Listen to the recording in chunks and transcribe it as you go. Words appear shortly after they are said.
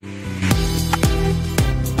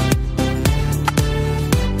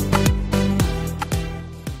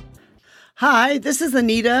Hi, this is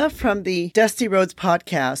Anita from the Dusty Roads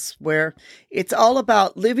podcast, where it's all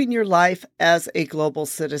about living your life as a global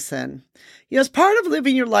citizen. As part of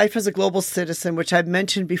living your life as a global citizen, which I've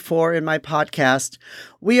mentioned before in my podcast,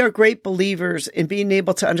 we are great believers in being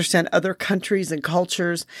able to understand other countries and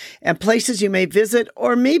cultures and places you may visit,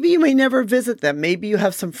 or maybe you may never visit them. Maybe you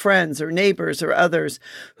have some friends or neighbors or others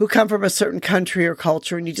who come from a certain country or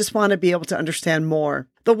culture, and you just want to be able to understand more.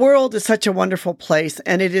 The world is such a wonderful place,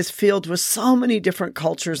 and it is filled with so many different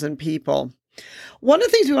cultures and people. One of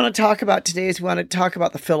the things we want to talk about today is we want to talk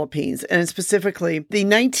about the Philippines, and specifically the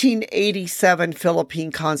 1987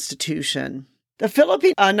 Philippine Constitution. The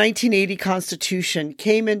Philippine 1980 Constitution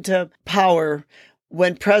came into power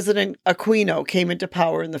when President Aquino came into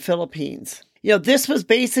power in the Philippines. This was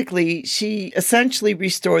basically, she essentially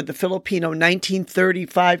restored the Filipino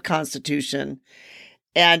 1935 Constitution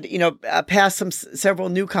and, passed several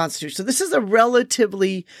new constitutions. So this is a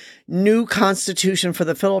relatively new constitution for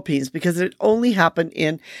the Philippines because it only happened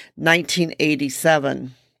in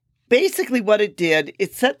 1987. Basically what it did,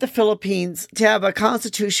 it set the Philippines to have a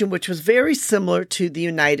constitution which was very similar to the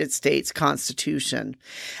United States Constitution.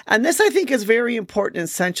 And this, I think, is very important and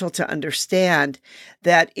essential to understand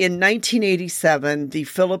that in 1987, the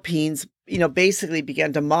Philippines basically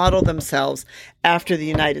began to model themselves after the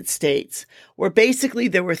United States, where basically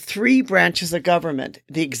there were three branches of government: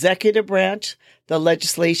 the executive branch, the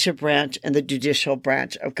legislative branch, and the judicial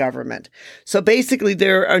branch of government. So basically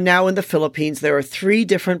there are now in the Philippines, there are three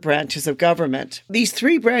different branches of government. These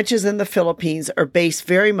three branches in the Philippines are based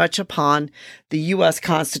very much upon the U.S.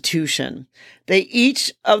 Constitution.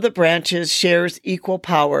 Each of the branches shares equal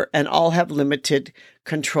power and all have limited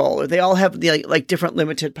control, or they all have different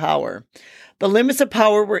limited power. The limits of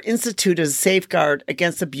power were instituted as a safeguard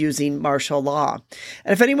against abusing martial law.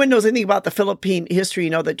 And if anyone knows anything about the Philippine history, you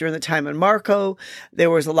know that during the time of Marco, there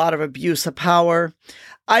was a lot of abuse of power.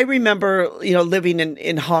 I remember, living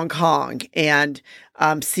in Hong Kong and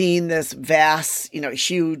seeing this vast,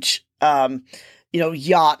 huge,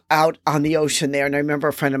 yacht out on the ocean there. And I remember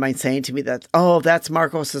a friend of mine saying to me that, that's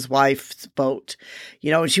Marcos's wife's boat.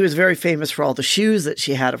 And she was very famous for all the shoes that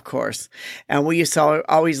she had, of course. And we used to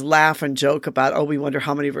always laugh and joke about, we wonder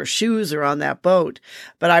how many of her shoes are on that boat.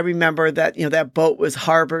 But I remember that, that boat was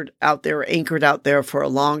harbored out there, anchored out there for a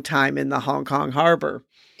long time in the Hong Kong harbor.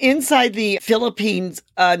 Inside the Philippines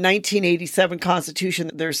 1987 Constitution,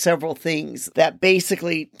 there's several things that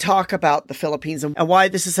basically talk about the Philippines and why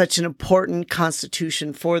this is such an important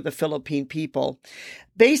constitution for the Philippine people.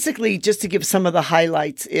 Basically, just to give some of the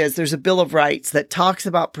highlights, is there's a Bill of Rights that talks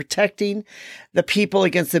about protecting the people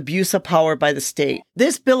against abuse of power by the state.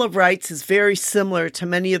 This Bill of Rights is very similar to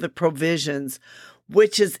many of the provisions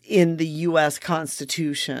which is in the U.S.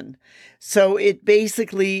 Constitution. So it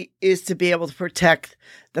basically is to be able to protect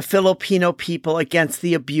the Filipino people against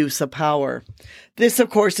the abuse of power. This, of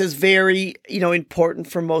course, is very, important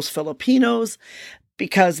for most Filipinos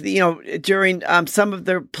because, during some of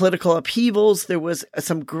their political upheavals, there was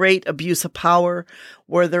some great abuse of power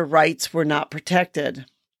where their rights were not protected.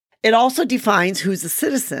 It also defines who's a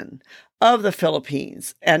citizen of the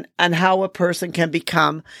Philippines and how a person can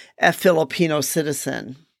become a Filipino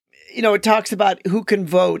citizen. It talks about who can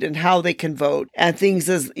vote and how they can vote and things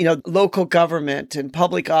as, local government and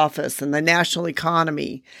public office and the national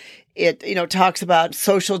economy. It, talks about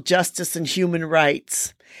social justice and human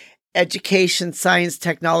rights, education, science,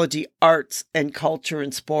 technology, arts, and culture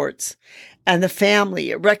and sports. And the family.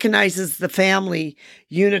 It recognizes the family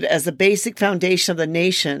unit as a basic foundation of the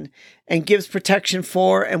nation and gives protection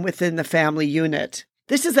for and within the family unit.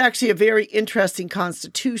 This is actually a very interesting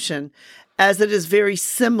constitution as it is very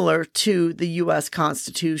similar to the U.S.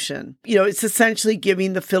 Constitution. It's essentially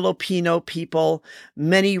giving the Filipino people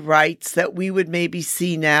many rights that we would maybe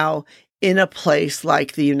see now in a place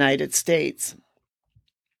like the United States.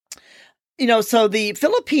 So the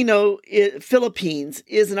Philippines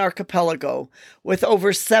is an archipelago with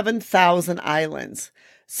over 7,000 islands.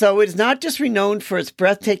 So it is not just renowned for its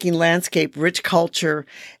breathtaking landscape, rich culture,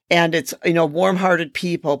 and its, warm-hearted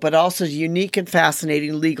people, but also a unique and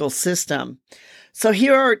fascinating legal system. So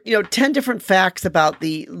here are, 10 different facts about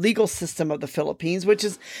the legal system of the Philippines, which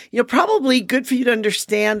is, probably good for you to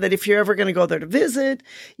understand that if you're ever going to go there to visit,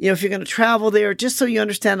 if you're going to travel there, just so you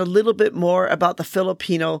understand a little bit more about the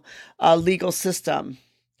Filipino legal system.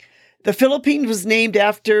 The Philippines was named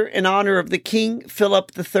after in honor of the King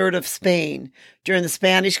Philip III of Spain during the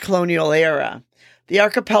Spanish colonial era. The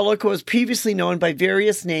archipelago was previously known by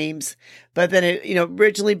various names, but then it,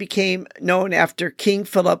 originally became known after King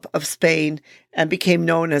Philip of Spain and became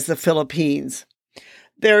known as the Philippines.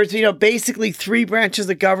 There's, basically three branches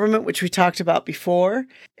of government, which we talked about before: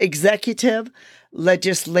 executive,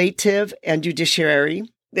 legislative, and judiciary.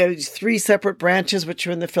 There's three separate branches, which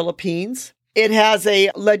are in the Philippines. It has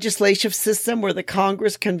a legislative system where the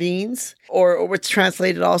Congress convenes, or what's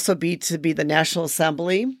translated also to be the National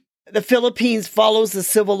Assembly. The Philippines follows the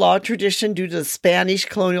civil law tradition due to the Spanish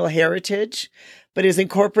colonial heritage, but has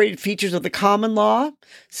incorporated features of the common law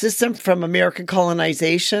system from American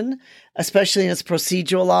colonization, especially in its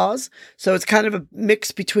procedural laws. So it's kind of a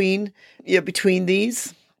mix between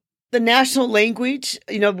these. The national language,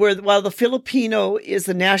 while the Filipino is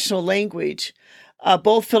the national language,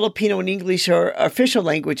 both Filipino and English are official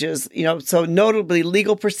languages, so notably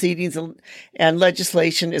legal proceedings and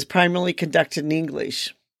legislation is primarily conducted in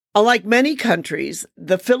English. Unlike many countries,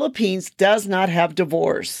 the Philippines does not have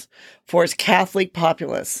divorce for its Catholic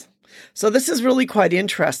populace. So this is really quite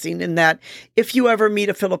interesting in that if you ever meet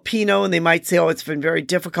a Filipino and they might say, oh, it's been very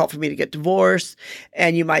difficult for me to get divorced,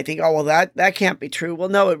 and you might think, oh, well, that can't be true. Well,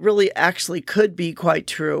 no, it really actually could be quite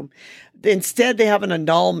true. Instead, they have an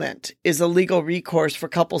annulment, is a legal recourse for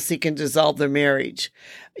couples seeking to dissolve their marriage.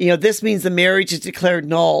 This means the marriage is declared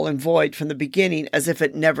null and void from the beginning as if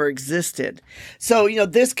it never existed. So,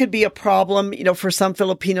 this could be a problem, for some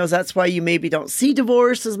Filipinos. That's why you maybe don't see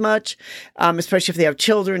divorce as much, especially if they have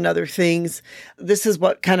children and other things. This is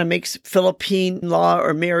what kind of makes Philippine law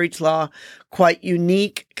or marriage law quite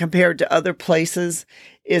unique compared to other places,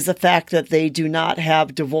 is the fact that they do not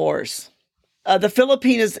have divorce. The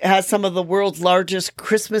Philippines has some of the world's largest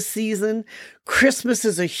Christmas season. Christmas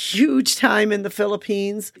is a huge time in the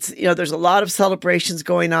Philippines. There's a lot of celebrations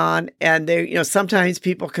going on, and sometimes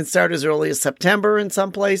people can start as early as September in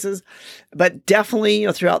some places, but definitely,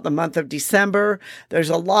 throughout the month of December,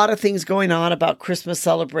 there's a lot of things going on about Christmas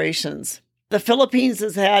celebrations. The Philippines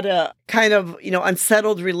has had a kind of,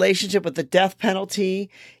 unsettled relationship with the death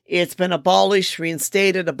penalty. It's been abolished,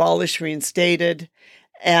 reinstated.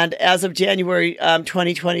 And as of January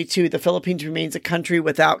 2022, the Philippines remains a country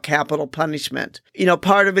without capital punishment.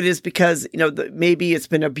 Part of it is because, maybe it's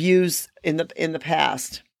been abused in the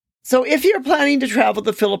past. So if you're planning to travel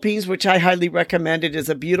to the Philippines, which I highly recommend, it is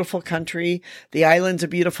a beautiful country. The islands are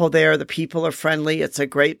beautiful there. The people are friendly. It's a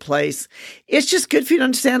great place. It's just good for you to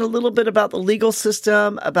understand a little bit about the legal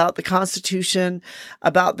system, about the Constitution,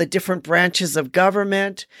 about the different branches of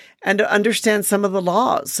government, and to understand some of the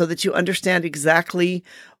laws so that you understand exactly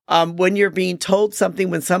when you're being told something,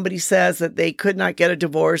 when somebody says that they could not get a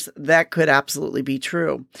divorce, that could absolutely be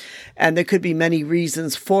true. And there could be many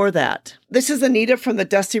reasons for that. This is Anita from the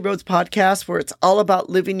Dusty Roads podcast, where it's all about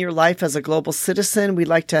living your life as a global citizen. We'd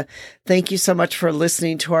like to thank you so much for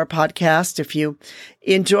listening to our podcast. If you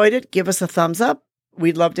enjoyed it, give us a thumbs up.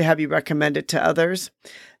 We'd love to have you recommend it to others.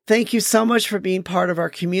 Thank you so much for being part of our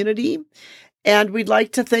community. And we'd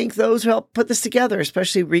like to thank those who helped put this together,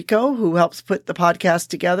 especially Rico, who helps put the podcast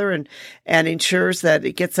together and ensures that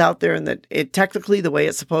it gets out there and that it technically the way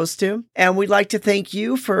it's supposed to. And we'd like to thank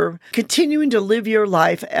you for continuing to live your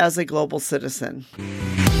life as a global citizen.